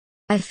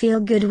I feel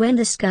good when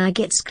the sky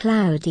gets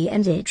cloudy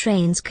and it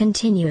rains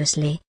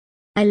continuously.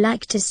 I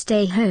like to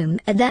stay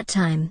home at that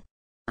time.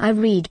 I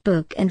read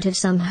book and have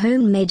some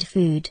homemade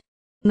food.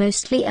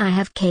 Mostly I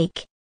have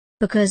cake,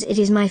 because it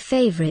is my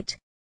favorite,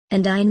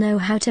 and I know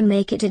how to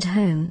make it at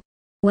home.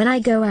 When I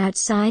go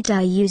outside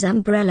I use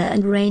umbrella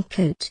and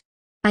raincoat.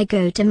 I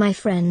go to my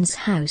friend's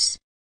house,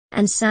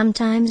 and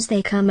sometimes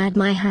they come at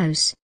my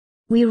house.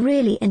 We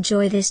really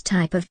enjoy this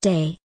type of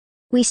day.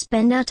 We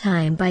spend our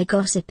time by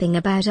gossiping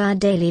about our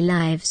daily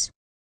lives.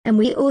 And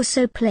we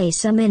also play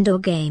some indoor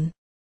game.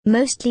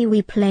 Mostly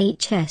we play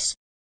chess.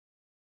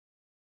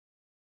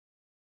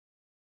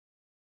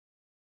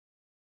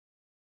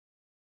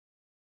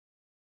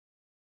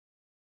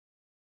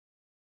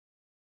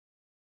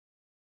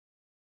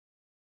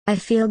 I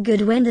feel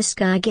good when the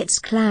sky gets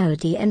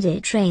cloudy and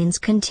it rains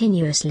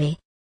continuously.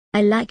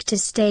 I like to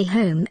stay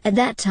home at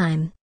that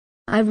time.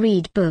 I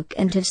read book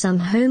and have some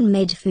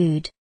homemade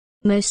food.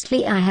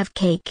 Mostly I have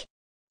cake,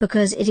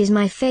 because it is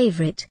my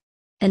favorite,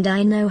 and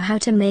I know how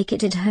to make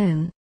it at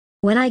home.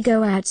 When I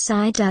go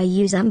outside I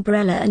use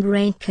umbrella and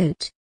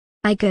raincoat.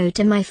 I go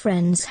to my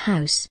friend's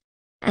house,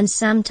 and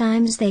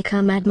sometimes they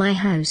come at my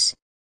house.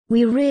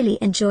 We really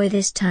enjoy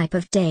this type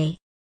of day.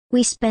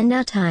 We spend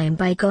our time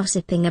by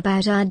gossiping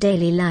about our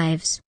daily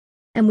lives.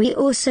 And we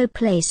also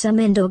play some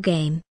indoor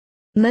game.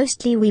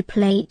 Mostly we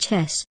play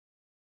chess.